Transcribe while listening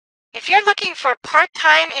you're looking for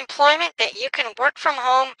part-time employment that you can work from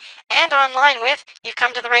home and online with, you've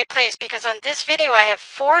come to the right place, because on this video I have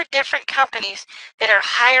 4 different companies that are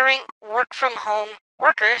hiring work from home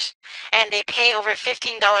workers, and they pay over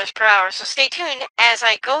 $15 per hour. So stay tuned as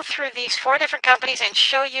I go through these 4 different companies and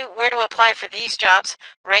show you where to apply for these jobs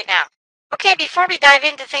right now. Okay, before we dive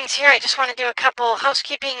into things here, I just want to do a couple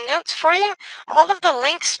housekeeping notes for you. All of the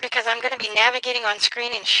links, because I'm going to be navigating on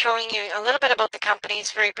screen and showing you a little bit about the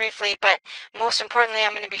companies very briefly, but most importantly,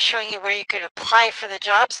 I'm going to be showing you where you could apply for the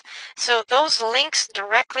jobs. So those links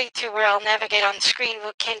directly to where I'll navigate on the screen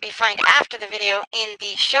can be found after the video in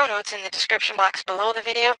the show notes in the description box below the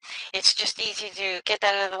video. It's just easy to get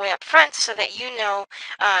that out of the way up front so that you know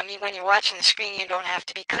when you're watching the screen, you don't have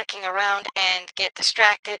to be clicking around and get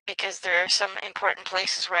distracted, because there are some important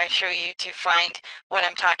places where I show you to find what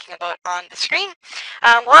I'm talking about on the screen.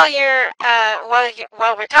 While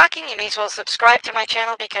we're talking, you may as well subscribe to my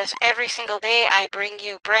channel, because every single day I bring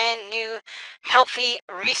you brand new, healthy,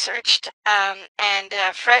 researched, and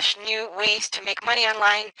fresh new ways to make money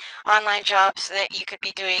online jobs that you could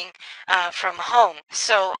be doing from home.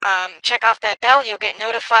 So check off that bell. You'll get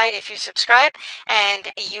notified if you subscribe,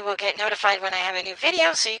 and you will get notified when I have a new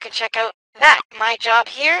video, so you can check out that. My job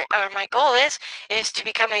here, or my goal is to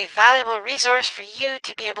become a valuable resource for you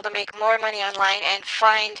to be able to make more money online and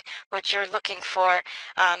find what you're looking for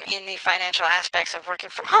in the financial aspects of working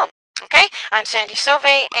from home. Okay, I'm Sandy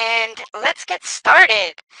Sauvé, and let's get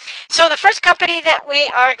started. So the first company that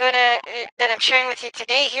that I'm sharing with you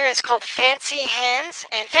today here is called Fancy Hands,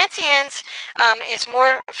 and Fancy Hands is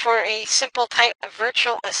more for a simple type of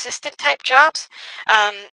virtual assistant type jobs.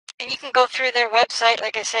 And you can go through their website,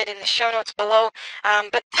 like I said, in the show notes below.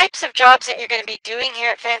 But types of jobs that you're going to be doing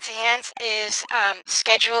here at Fancy Hands is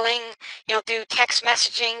scheduling. You'll do text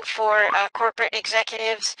messaging for corporate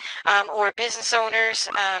executives or business owners.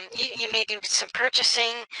 You may do some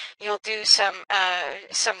purchasing. You'll do some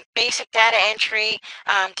basic data entry,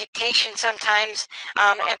 dictation sometimes,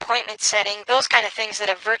 appointment setting, those kind of things that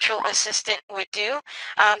a virtual assistant would do.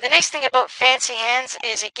 The nice thing about Fancy Hands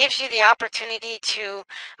is it gives you the opportunity to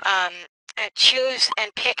choose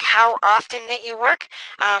and pick how often that you work,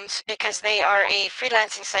 because they are a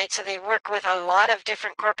freelancing site, so they work with a lot of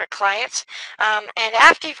different corporate clients. And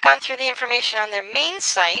after you've gone through the information on their main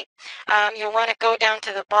site, you'll want to go down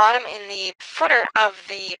to the bottom in the footer of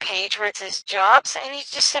the page where it says jobs, and you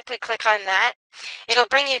just simply click on that. It'll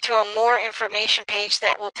bring you to a more information page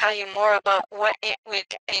that will tell you more about what it would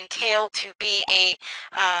entail to be a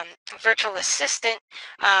virtual assistant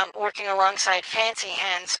working alongside Fancy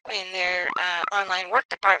Hands in their online work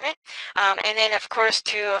department. And then, of course,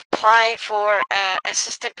 to apply for an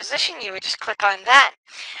assistant position, you would just click on that,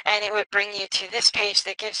 and it would bring you to this page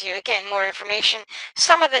that gives you, again, more information.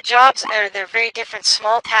 Some of the jobs they're very different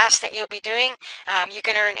small tasks that you'll be doing. You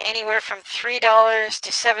can earn anywhere from $3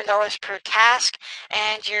 to $7 per task,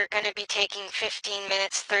 and you're going to be taking 15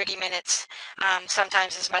 minutes, 30 minutes,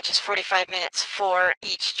 sometimes as much as 45 minutes for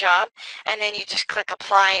each job. And then you just click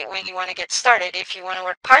apply when you want to get started. If you want to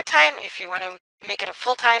work part-time, if you want to make it a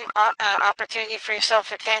full-time opportunity for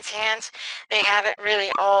yourself at Fancy Hands, they have it really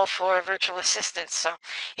all for virtual assistants. So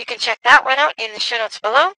you can check that one out in the show notes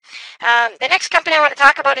below. The next company I want to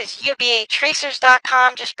talk about is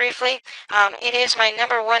ubatracers.com, just briefly. It is my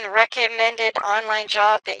 #1 recommended online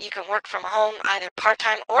job that you can work from home, either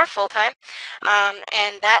part-time or full-time.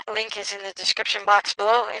 And that link is in the description box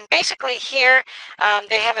below. And basically here,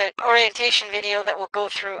 they have an orientation video that will go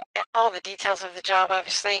through all the details of the job,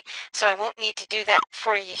 obviously. So I won't need to do that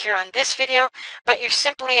for you here on this video, but you're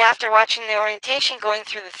simply, after watching the orientation, going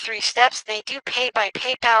through the 3 steps. They do pay by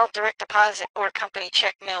PayPal, direct deposit, or company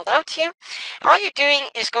check mailed out to you. All you're doing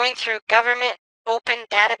is going through government open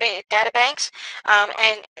data banks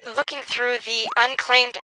and looking through the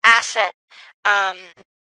unclaimed asset,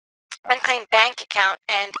 unclaimed bank account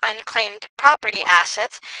and unclaimed property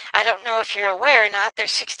assets. I don't know if you're aware or not,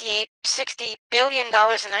 there's $60 billion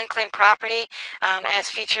in unclaimed property, as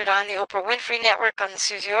featured on the Oprah Winfrey Network, on the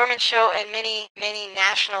Susie Orman Show, and many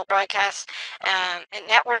national broadcast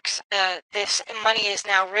networks. This money is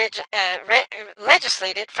now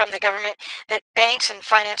legislated from the government that banks and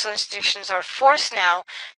financial institutions are forced now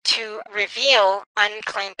to reveal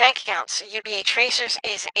unclaimed bank accounts. UBA Tracers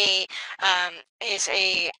is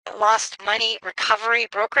a lost money recovery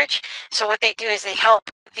brokerage. So what they do is they help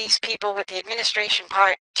these people with the administration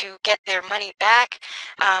part to get their money back.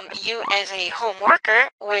 You as a home worker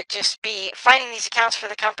would just be finding these accounts for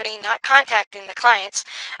the company, not contacting the clients,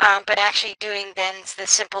 but actually doing then the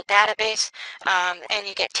simple database, and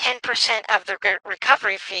you get 10% of the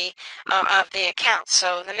recovery fee of the account.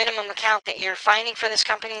 So the minimum account that you're finding for this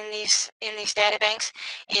company in these data banks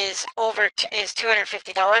is is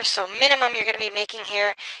 $250. So minimum you're going to be making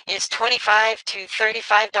here is $25 to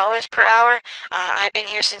 $35 per hour. I've been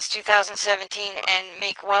here since 2017 and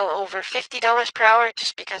make well over $50 per hour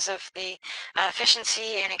just because of the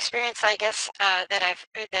efficiency and experience, I guess, that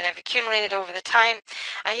I've accumulated over the time.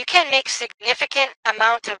 You can make significant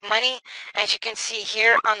amount of money, as you can see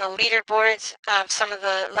here on the leaderboards of some of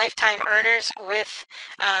the lifetime earners with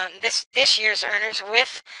this year's earners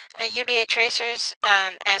with UBA tracers,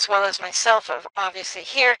 as well as myself, obviously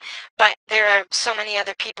here. But there are so many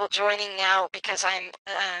other people joining now because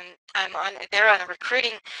they're on a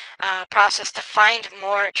recruiting process to find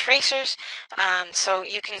more tracers. So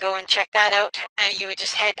you can go and check that out. You would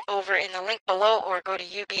just head over in the link below or go to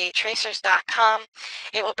ubatracers.com.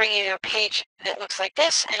 It will bring you to a page that looks like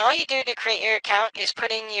this, and all you do to create your account is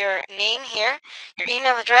put in your name here, your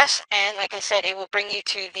email address, and like I said, it will bring you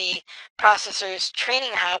to the processor's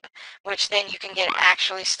training hub, which then you can get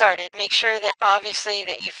actually started. Make sure that obviously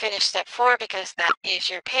that you finish step 4 because that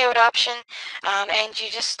is your payout option, and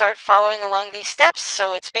you just start following along these steps.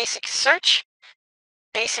 So it's basic search,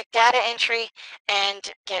 basic data entry,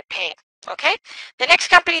 and get paid. Okay, the next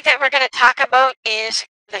company that we're going to talk about is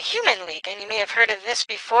the Human League, and you may have heard of this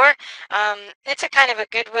before. It's a kind of a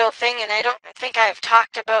goodwill thing, and I don't think I've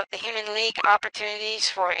talked about the Human League opportunities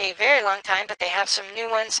for a very long time, but they have some new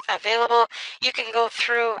ones available. You can go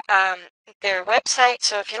through their website,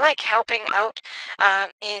 so if you like helping out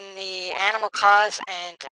in the animal cause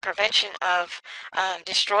and prevention of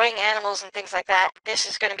destroying animals and things like that, this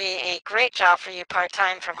is going to be a great job for you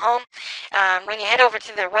part-time from home. When you head over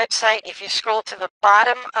to their website, if you scroll to the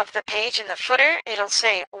bottom of the page in the footer, it'll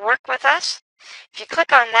say work with us. If you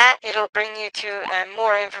click on that, it'll bring you to a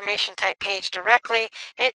more information type page directly.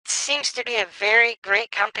 It seems to be a very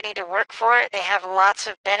great company to work for. They have lots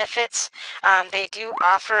of benefits. They do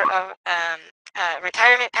offer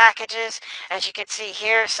retirement packages. As you can see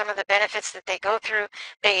here, some of the benefits that they go through.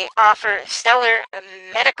 They offer stellar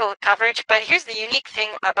medical coverage, but here's the unique thing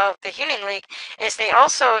about the Human League is they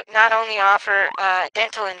also not only offer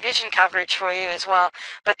dental and vision coverage for you as well,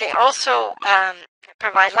 but they also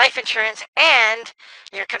provide life insurance and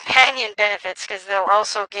your companion benefits, because they'll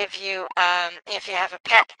also give you, if you have a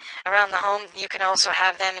pet around the home, you can also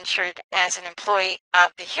have them insured as an employee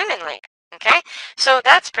of the Human League. Okay, so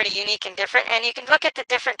that's pretty unique and different, and you can look at the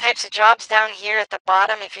different types of jobs down here at the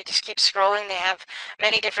bottom. If you just keep scrolling, they have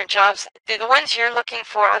many different jobs. The ones you're looking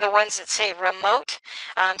for are the ones that say remote.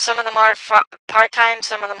 Some of them are part-time,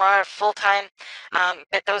 some of them are full-time,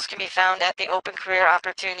 but those can be found at the open career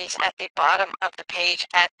opportunities at the bottom of the page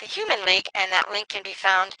at the Human League, and that link can be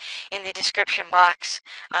found in the description box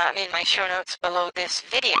in my show notes below this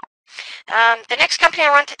video. The next company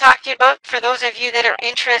I want to talk to you about, for those of you that are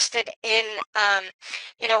interested in,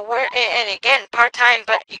 and again, part-time,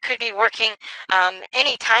 but you could be working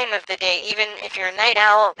any time of the day, even if you're a night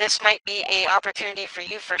owl, this might be an opportunity for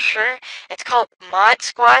you for sure. It's called Mod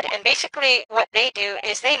Squad, and basically what they do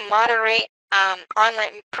is they moderate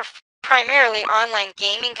online, primarily online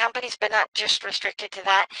gaming companies, but not just restricted to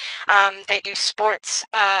that. They do sports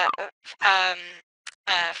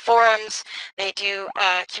forums, they do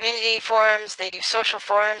community forums, they do social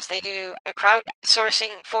forums, they do crowdsourcing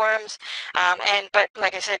forums, but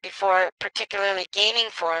like I said before, particularly gaming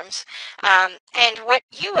forums. And what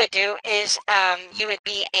you would do is you would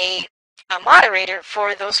be a moderator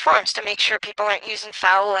for those forums to make sure people aren't using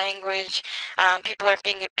foul language, people aren't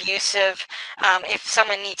being abusive. If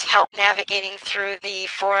someone needs help navigating through the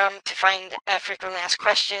forum to find frequently asked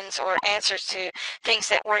questions or answers to things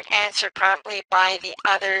that weren't answered promptly by the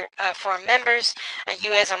other forum members,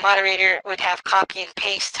 you as a moderator would have copy and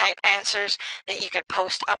paste type answers that you could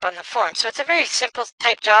post up on the forum. So it's a very simple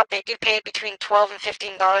type job. They do pay between $12 and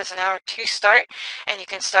 $15 an hour to start, and you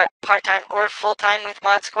can start part-time or full-time with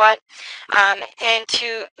Mod Squad. And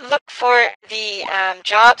to look for the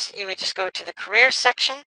jobs, you would just go to the career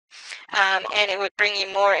section, and it would bring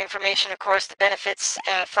you more information, of course, the benefits,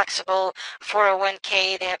 flexible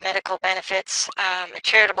 401k, they have medical benefits,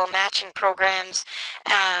 charitable matching programs,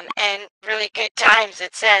 and really good times,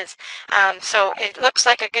 it says. So it looks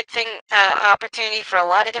like a good thing, opportunity for a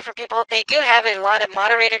lot of different people. They do have a lot of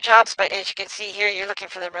moderator jobs, but as you can see here, you're looking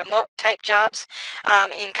for the remote type jobs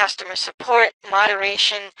in customer support,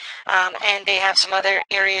 moderation, and they have some other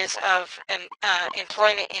areas of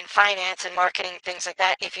employment in finance and marketing, things like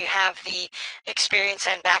that. If you have the experience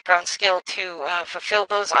and background skill to fulfill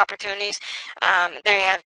those opportunities,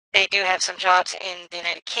 they do have some jobs in the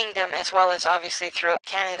United Kingdom, as well as obviously throughout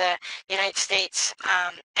Canada, United States,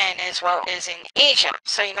 and as well as in Asia.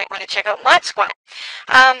 So you might want to check out Mod Squad.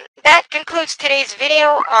 That concludes today's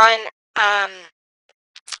video on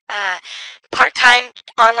uh, part-time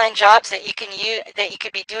online jobs that you can use, that you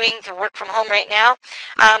could be doing to work from home right now.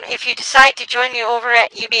 If you decide to join me over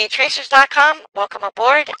at ubatracers.com, welcome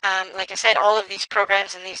aboard. Like I said, all of these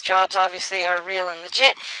programs and these jobs obviously are real and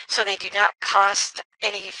legit, so they do not cost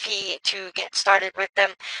any fee to get started with them,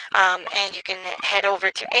 and you can head over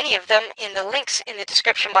to any of them in the links in the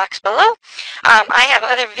description box below. I have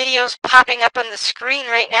other videos popping up on the screen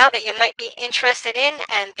right now that you might be interested in,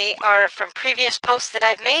 and they are from previous posts that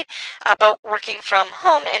I've made about working from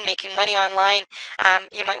home and making money online.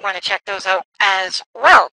 You might want to check those out as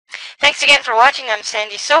well. Thanks again for watching. I'm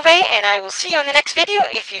Sandy Sauve, and I will see you in the next video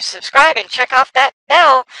if you subscribe and check off that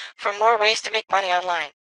bell for more ways to make money online.